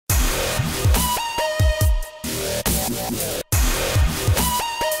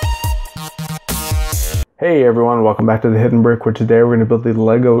Hey everyone, welcome back to the Hidden Brick, where today we're going to build the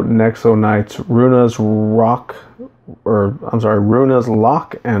Lego Nexo Knights Ruina's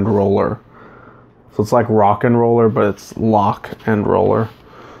Lock and Roller. So it's like rock and roller, but it's lock and roller.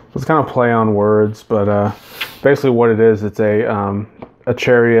 So it's kind of play on words, but basically what it is, it's a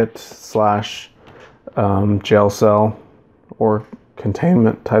chariot slash jail cell or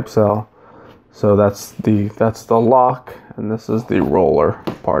containment type cell. So that's the lock, and this is the roller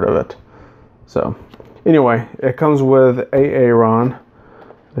part of it. So anyway, it comes with Aaron.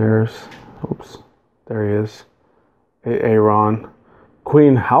 There he is. Aaron.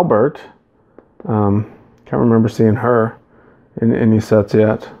 Queen Halbert. Can't remember seeing her in any sets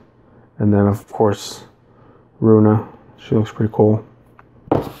yet. And then, of course, Ruina. She looks pretty cool.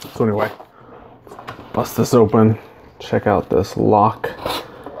 So anyway, bust this open. Check out this lock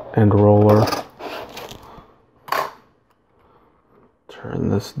and roller. Turn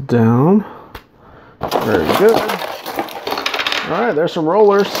this down. Very good. Alright, there's some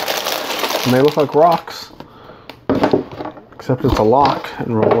rollers. And they look like rocks. Except it's a lock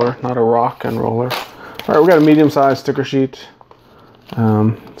and roller, not a rock and roller. Alright, we got a medium-sized sticker sheet.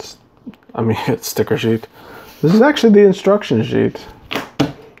 It's sticker sheet. This is actually the instruction sheet.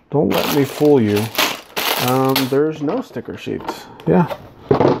 Don't let me fool you. There's no sticker sheet. Yeah.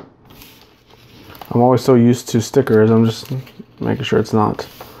 I'm always so used to stickers, I'm just making sure it's not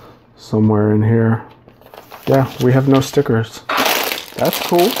somewhere in here. Yeah, we have no stickers. That's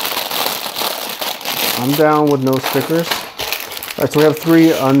cool. I'm down with no stickers. Alright, so we have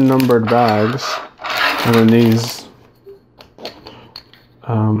 3 unnumbered bags. And then these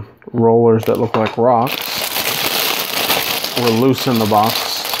rollers that look like rocks were loose in the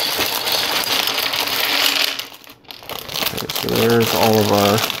box. Okay, so there's all of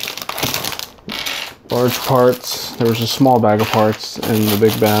our large parts. There was a small bag of parts in the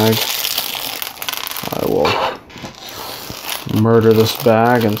big bag. I will murder this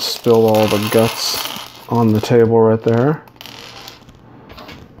bag and spill all the guts on the table right there.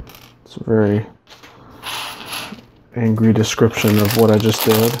 It's a very angry description of what I just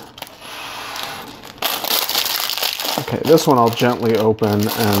did. Okay, this one I'll gently open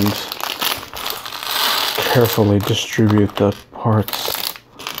and carefully distribute the parts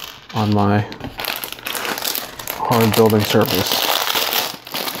on my hard building surface.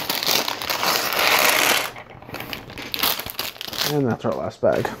 And that's our last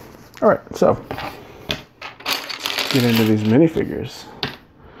bag. Alright, so let's get into these minifigures.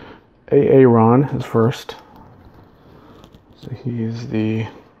 Aaron is first. So he's the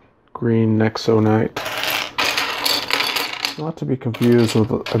green Nexo Knight. Not to be confused with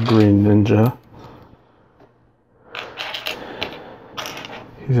a green ninja.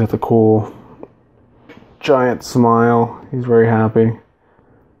 He's got the cool giant smile. He's very happy.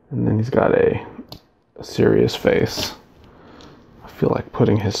 And then he's got a serious face. I feel like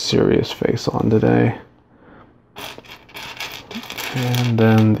putting his serious face on today. And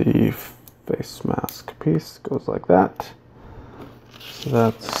then the face mask piece goes like that. So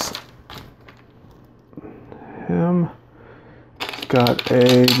that's him. He's got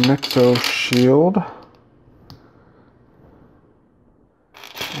a Nexo shield.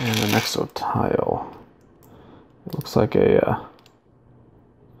 And a Nexo tile. It looks like an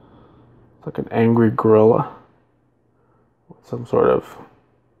angry gorilla with some sort of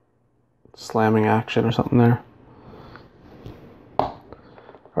slamming action or something there.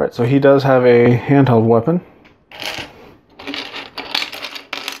 Alright, so he does have a handheld weapon.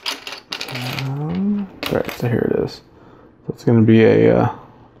 Alright, so here it is. So it's going to be a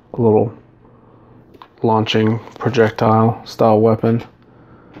little launching projectile style weapon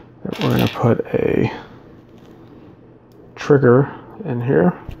that we're going to put a trigger in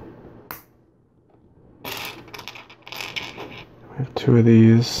here. We have 2 of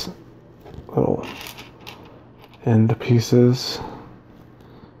these little end pieces.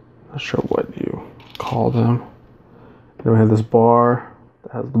 Not sure what you call them. Then we have this bar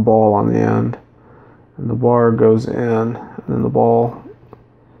that has the ball on the end. And the bar goes in, and then the ball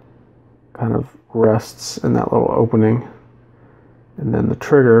kind of rests in that little opening. And then the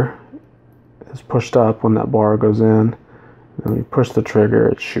trigger is pushed up when that bar goes in. And when you push the trigger,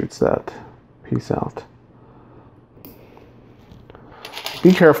 it shoots that piece out.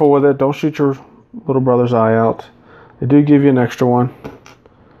 Be careful with it. Don't shoot your little brother's eye out. They do give you an extra one,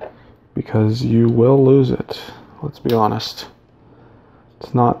 because you will lose it. Let's be honest.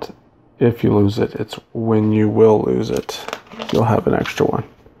 It's not if you lose it, it's when you will lose it. You'll have an extra one.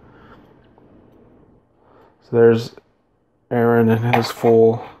 So there's Aaron in his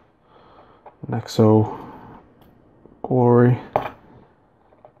full Nexo glory.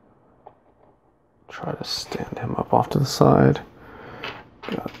 try to stand him up off to the side.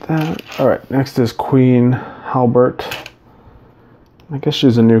 Got that. Alright, next is Queen Halbert. I guess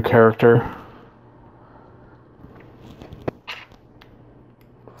she's a new character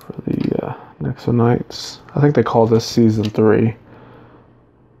for the Nexo Knights. I think they call this Season 3.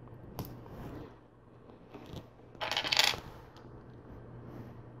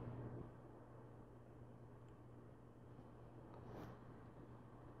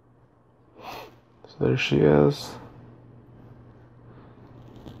 So there she is.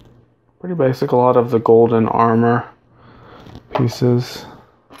 Pretty basic, a lot of the golden armor pieces.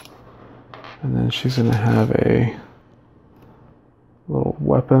 And then she's going to have a little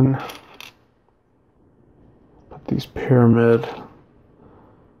weapon. Put these pyramid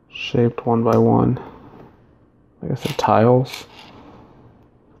shaped one by one. I guess they're tiles.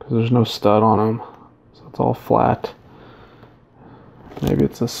 Because there's no stud on them. So it's all flat. Maybe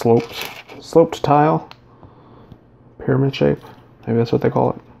it's a sloped tile. Pyramid shape. Maybe that's what they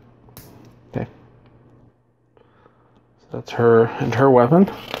call it. Okay. So that's her and her weapon.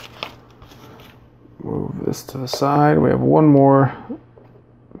 Move this to the side. We have one more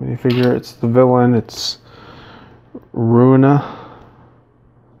minifigure. It's the villain. It's Ruina.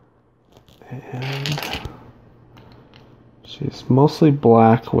 And she's mostly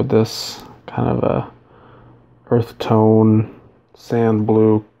black with this kind of a earth tone, sand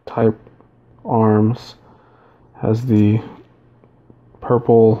blue type arms. Has the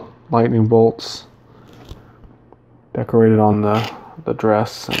purple lightning bolts decorated on the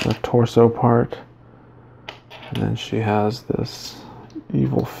dress and the torso part. And then she has this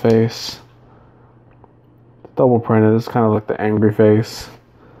evil face. It's double printed. It's kind of like the angry face.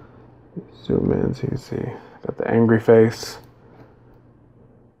 Zoom in so you can see. Got the angry face.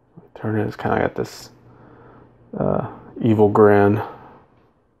 Turn it. It's kind of got this evil grin.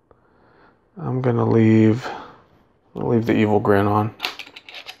 I'm gonna leave the evil grin on.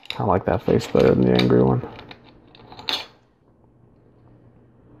 I like that face better than the angry one.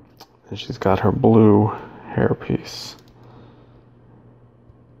 And she's got her blue hairpiece.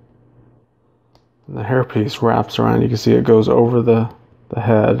 And the hairpiece wraps around. You can see it goes over the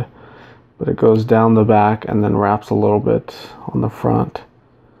head, but it goes down the back and then wraps a little bit on the front.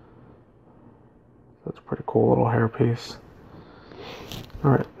 That's a pretty cool little hairpiece.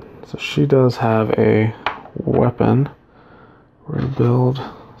 Alright, so she does have a weapon. We're going to build.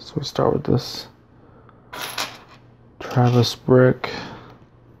 So we start with this Travis brick.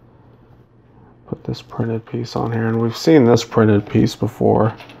 Put this printed piece on here, and we've seen this printed piece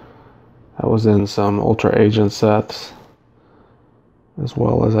before. That was in some Ultra Agent sets, as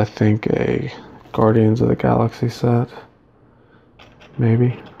well as I think a Guardians of the Galaxy set.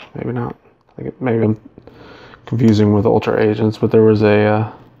 Maybe not. I think maybe I'm confusing with Ultra Agents, but there was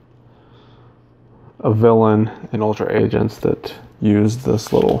a villain in Ultra Agents that used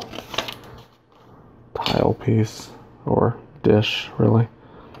this little tile piece, or dish, really.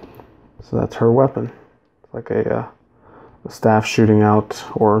 So that's her weapon. It's like a staff shooting out,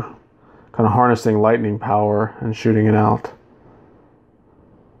 or kind of harnessing lightning power and shooting it out.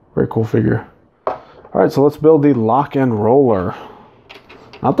 Very cool figure. Alright, so let's build the lock and roller.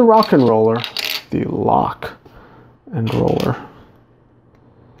 Not the rock and roller, the lock and roller.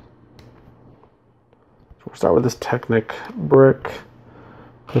 So we'll start with this Technic brick.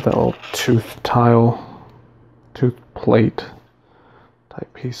 Put that little tooth plate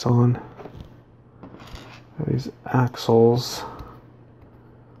type piece on. These axles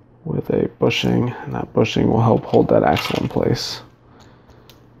with a bushing, and that bushing will help hold that axle in place.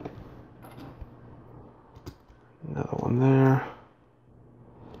 Another one there.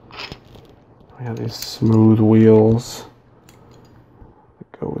 We have these smooth wheels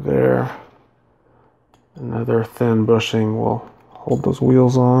that go there. Another thin bushing will hold those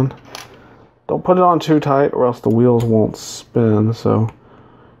wheels on. Don't put it on too tight or else the wheels won't spin, so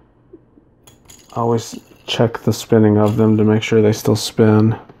I always check the spinning of them to make sure they still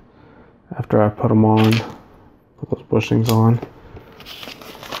spin after I put them on. Put those bushings on.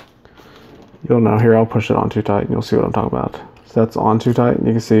 You'll know here, I'll push it on too tight and you'll see what I'm talking about. So that's on too tight, and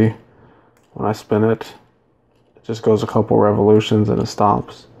you can see when I spin it, it just goes a couple revolutions and it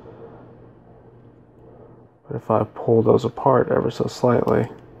stops. But if I pull those apart ever so slightly,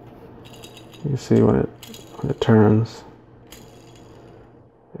 you can see when it turns,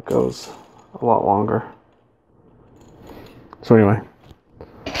 it goes a lot longer. So anyway,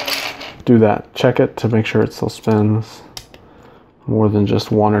 do that. Check it to make sure it still spins more than just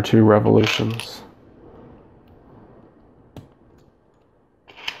 1 or 2 revolutions.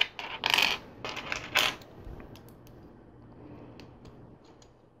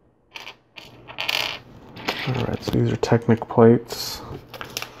 Alright, so these are Technic plates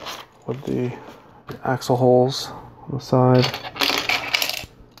with the axle holes on the side.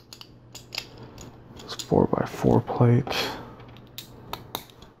 This 4x4 plate.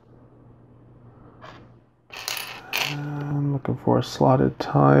 And I'm looking for a slotted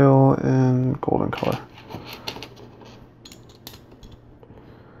tile in golden color.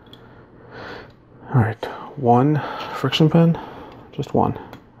 Alright, one friction pin, just one,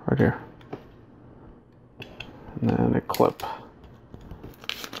 right here. And then a clip.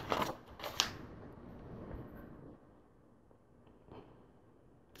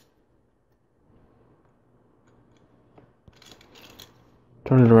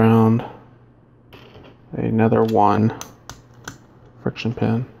 Turn it around, another one friction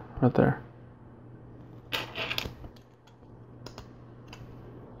pin right there.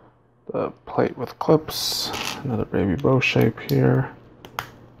 The plate with clips, another baby bow shape here.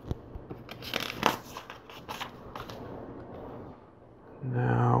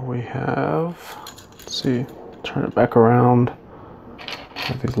 Now we have, let's see, turn it back around.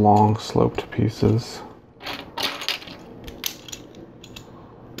 Have these long sloped pieces.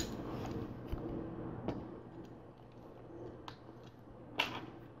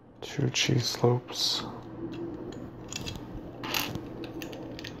 Two cheese slopes.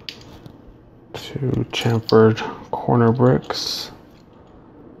 Two chamfered corner bricks.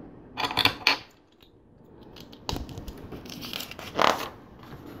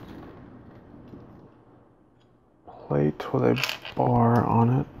 Plate with a bar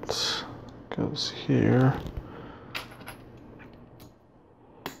on it. Goes here.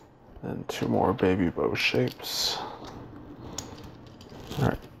 Then two more baby bow shapes.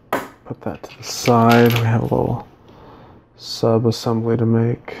 Alright, put that to the side. We have a little sub-assembly to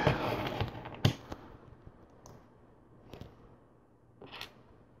make.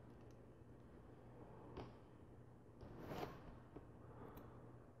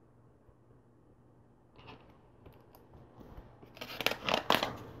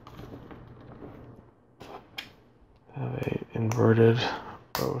 Have a inverted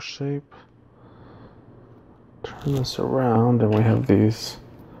bow shape. Turn this around and we have these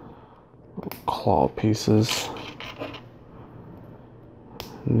little claw pieces.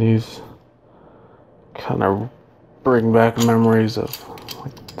 And these kind of bring back memories of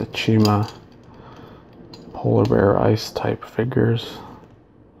like the Chima polar bear ice type figures.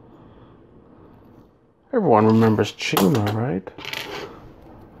 Everyone remembers Chima, right?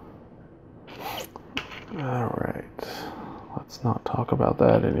 Alright, let's not talk about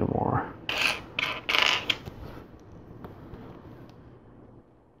that anymore.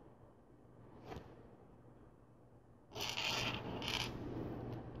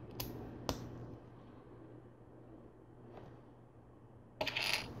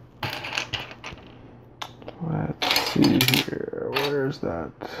 Let's see here, where's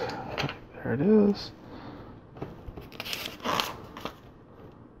that? There it is.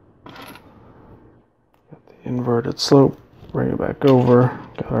 Got the inverted slope, bring it back over.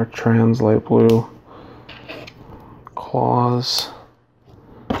 Got our translate blue claws.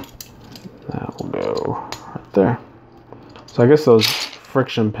 That will go right there. So I guess those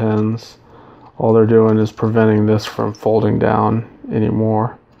friction pins, all they're doing is preventing this from folding down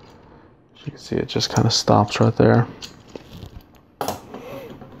anymore. As you can see, it just kind of stops right there.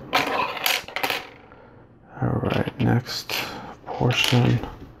 Alright, next portion.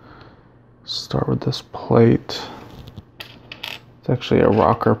 Start with this plate. It's actually a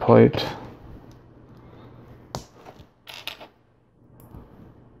rocker plate.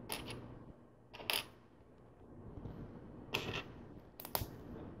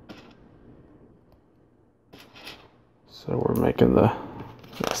 So we're making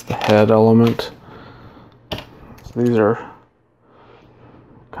that's the head element. So these are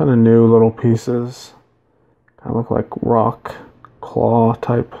kind of new little pieces. Kind of look like rock claw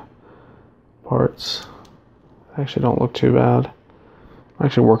type parts. Actually don't look too bad. I'm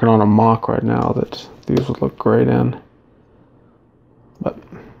actually working on a mock right now that these would look great in. But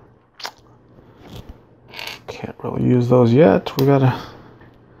can't really use those yet. We gotta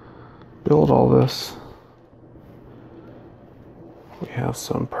build all this. We have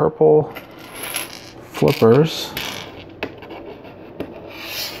some purple flippers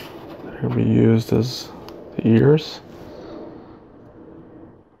that are going to be used as the ears,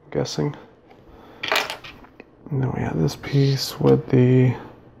 I'm guessing. And then we have this piece with the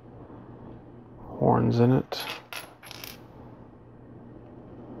horns in it.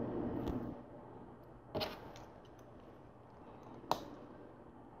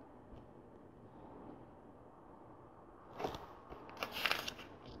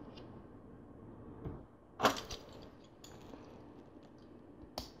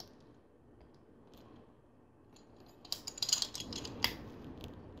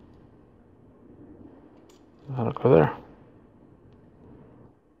 That'll go there.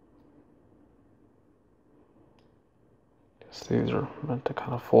 Guess these are meant to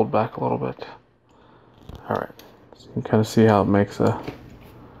kind of fold back a little bit. Alright, so you can kind of see how it makes a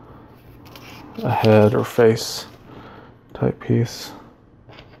head or face type piece.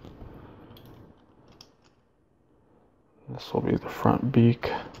 This will be the front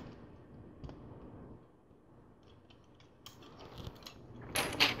beak.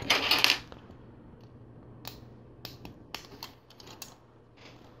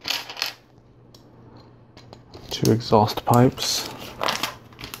 Two exhaust pipes.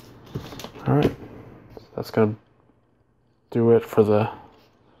 All right, so that's gonna do it for the, I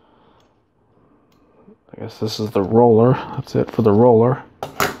guess this is the roller. That's it for the roller.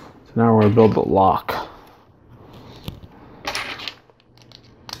 So now we're gonna build the lock.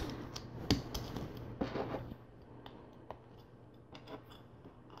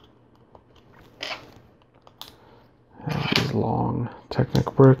 Have these long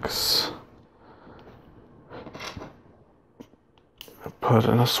Technic bricks. Put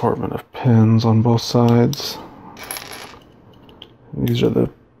an assortment of pins on both sides. These are the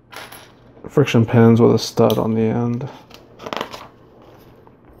friction pins with a stud on the end.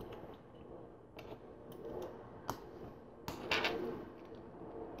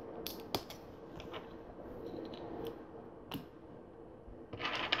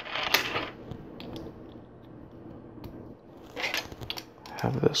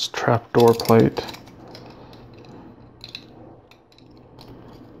 Have this trapdoor plate.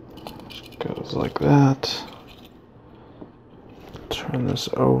 Goes like that. Turn this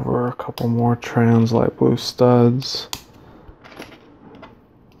over, a couple more trans light blue studs.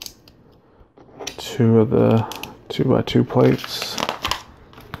 Two of the 2x2 plates.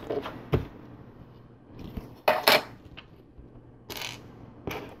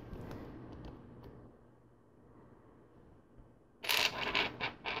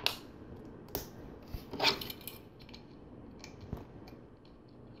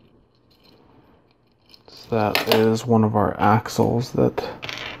 That is one of our axles that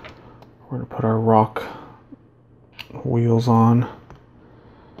we're going to put our rock wheels on.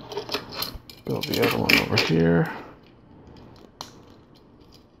 Build the other one over here.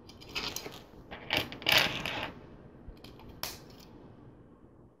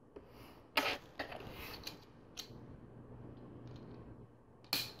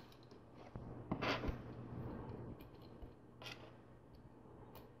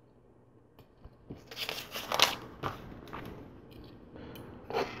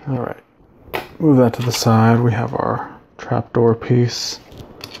 All right, move that to the side. We have our trapdoor piece.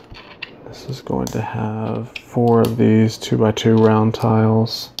 This is going to have 4 of these 2x2 round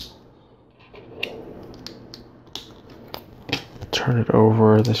tiles. Turn it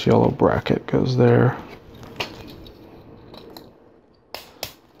over, this yellow bracket goes there.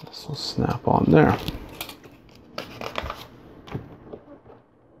 This will snap on there.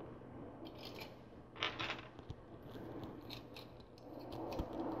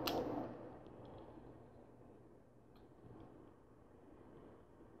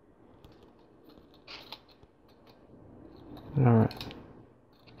 All right,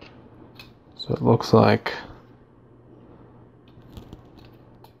 so it looks like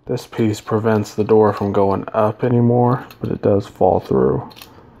this piece prevents the door from going up anymore, but it does fall through.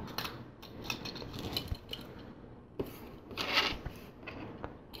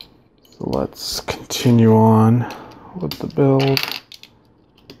 So let's continue on with the build.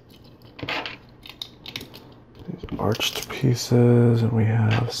 These arched pieces, and we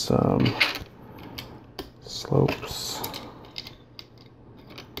have some slopes.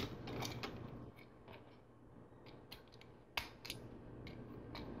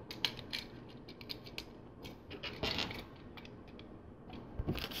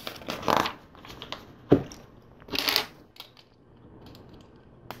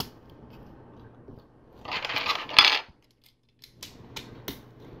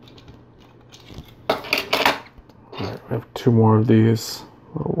 We have 2 more of these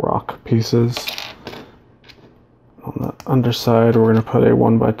little rock pieces. On the underside, we're going to put a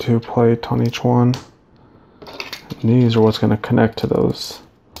 1x2 plate on each one. And these are what's going to connect to those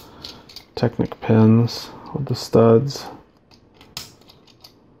Technic pins with the studs.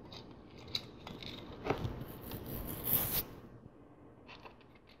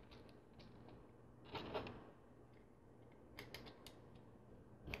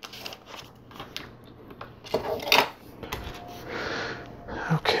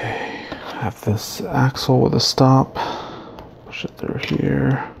 Okay, I have this axle with a stop. Push it through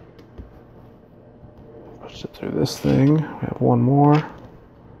here. Push it through this thing. We have one more.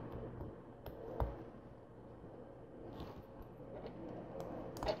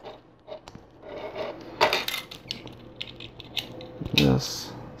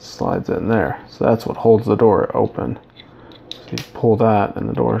 slides in there. So that's what holds the door open. So you pull that and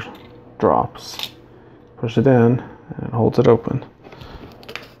the door drops. Push it in and it holds it open.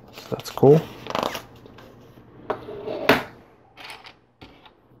 So that's cool.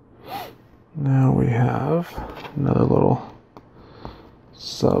 Now we have another little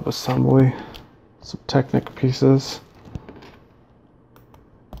sub-assembly, some Technic pieces.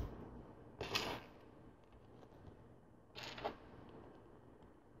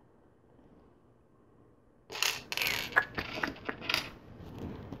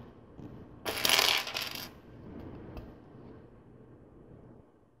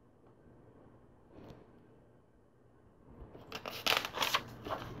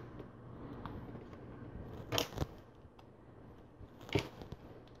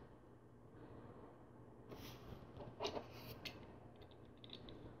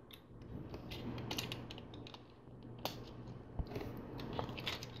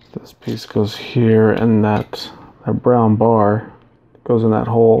 This piece goes here, and that brown bar goes in that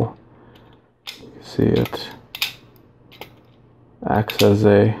hole. You see it acts as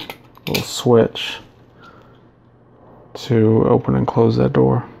a little switch to open and close that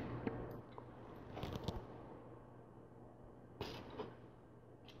door.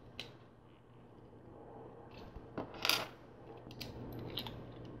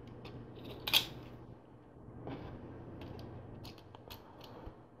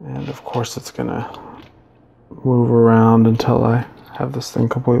 And of course it's gonna move around until I have this thing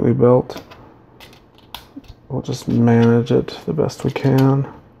completely built. We'll just manage it the best we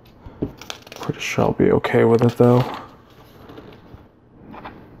can. Pretty sure I'll be okay with it though.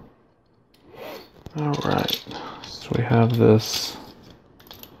 Alright, so we have this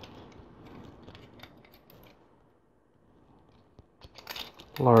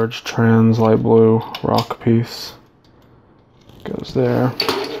large trans light blue rock piece. Goes there.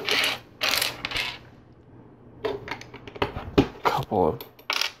 Couple of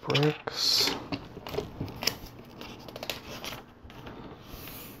bricks.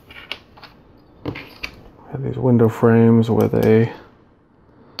 Have these window frames with a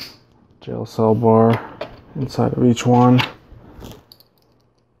jail cell bar inside of each one.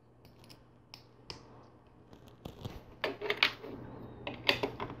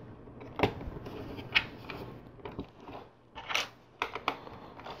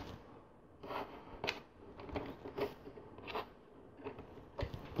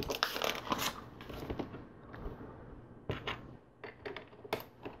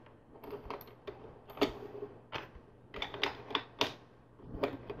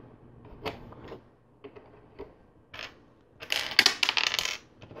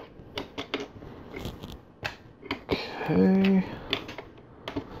 Okay.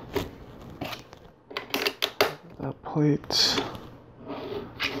 That plate.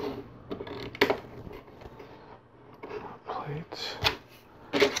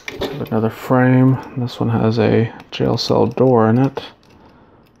 Another frame. This one has a jail cell door in it.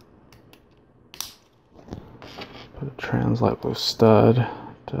 Put a trans light blue stud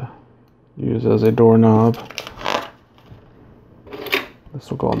to use as a doorknob. This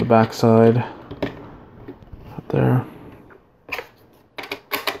will go on the back side. Right there.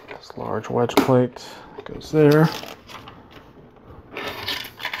 This large wedge plate goes there.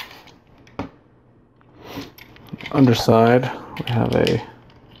 Underside, we have a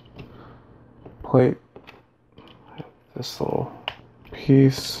plate, this little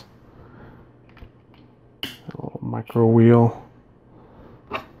piece, a little micro wheel.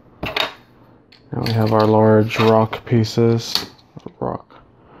 Now we have our large rock pieces, rock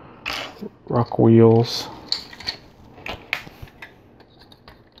wheels.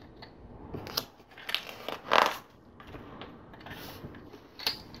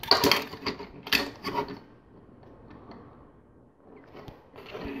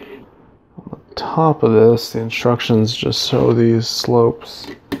 Top of this, the instructions just show these slopes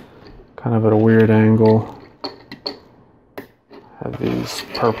kind of at a weird angle. Have these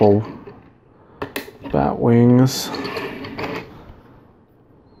purple bat wings.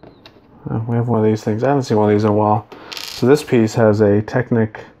 We have one of these things. I haven't seen one of these in a while. So this piece has a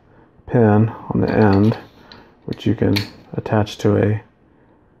Technic pin on the end, which you can attach to a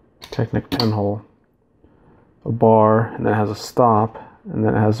Technic pinhole. A bar, and then it has a stop, and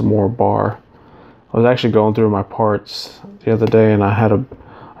then it has more bar. I was actually going through my parts the other day, and I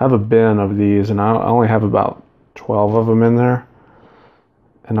have a bin of these, and I only have about 12 of them in there.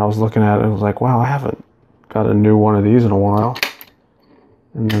 And I was looking at it, and I was like, wow, I haven't got a new one of these in a while.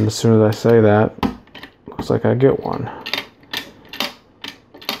 And then as soon as I say that, looks like I get one.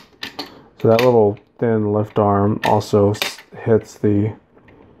 So that little thin lift arm also hits the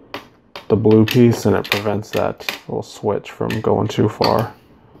the blue piece, and it prevents that little switch from going too far.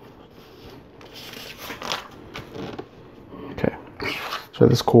 Okay, so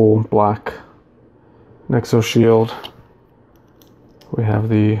this cool black Nexo shield. We have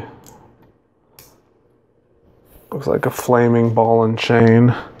the, looks like a flaming ball and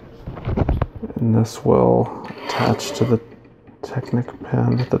chain, and this will attach to the Technic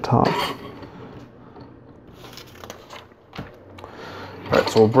pin at the top. Alright,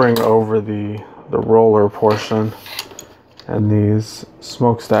 so we'll bring over the roller portion, and these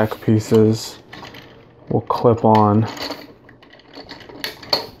smokestack pieces will clip on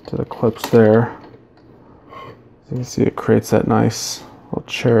to the clips there. So you can see it creates that nice little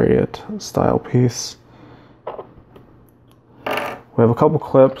chariot style piece. We have a couple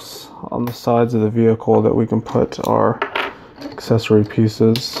clips on the sides of the vehicle that we can put our accessory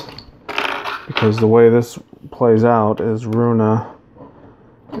pieces, because the way this plays out is Ruina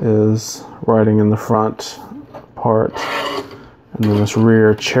is riding in the front part, and then this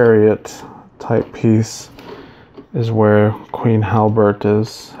rear chariot type piece is where Queen Halbert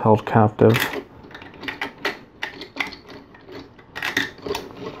is held captive.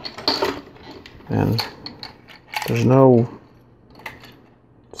 And there's no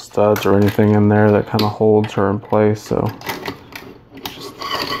studs or anything in there that kind of holds her in place, so just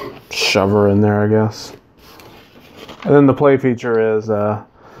shove her in there, I guess. And then the play feature is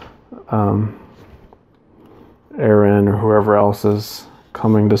Aaron or whoever else is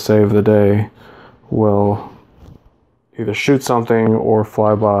coming to save the day will either shoot something or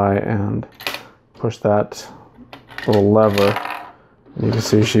fly by and push that little lever, and you can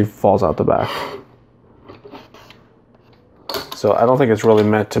see she falls out the back. So I don't think it's really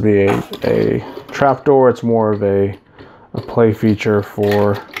meant to be a trapdoor. It's more of a play feature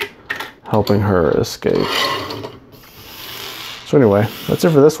for helping her escape. So anyway, that's it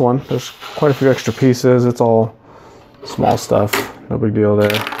for this one. There's quite a few extra pieces. It's all small stuff. No big deal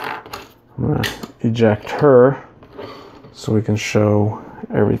there. I'm gonna eject her so we can show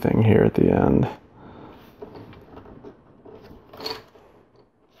everything here at the end.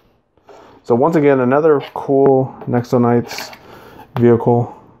 So once again, another cool Nexo Knights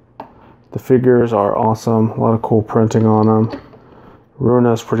vehicle. The figures are awesome. A lot of cool printing on them.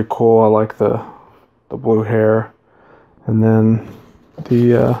 Ruina is pretty cool. I like the blue hair. And then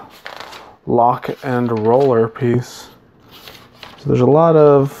the lock and roller piece. So there's a lot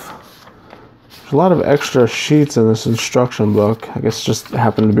of extra sheets in this instruction book. I guess it just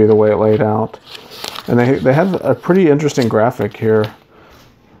happened to be the way it laid out. And they have a pretty interesting graphic here.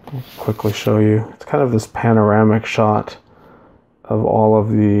 I'll quickly show you. It's kind of this panoramic shot of all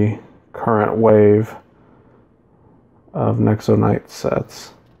of the current wave of Nexo Knight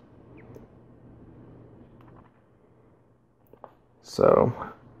sets. So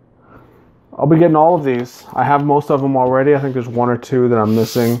I'll be getting all of these. I have most of them already. I think there's one or two that I'm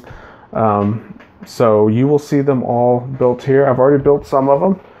missing. So you will see them all built here. I've already built some of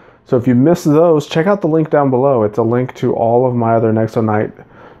them. So if you missed those, check out the link down below. It's a link to all of my other Nexo Knight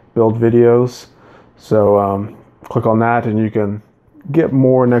build videos. So click on that and you can get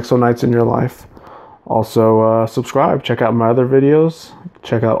more Nexo Knights in your life. Also subscribe, check out my other videos.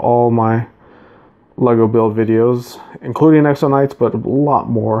 Check out all my Lego build videos, including Nexo Knights, but a lot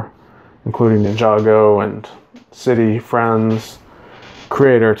more, including Ninjago and City, Friends,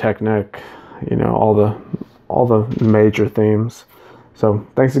 Creator, Technic, you know, all the major themes. So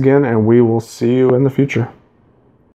thanks again, and we will see you in the future.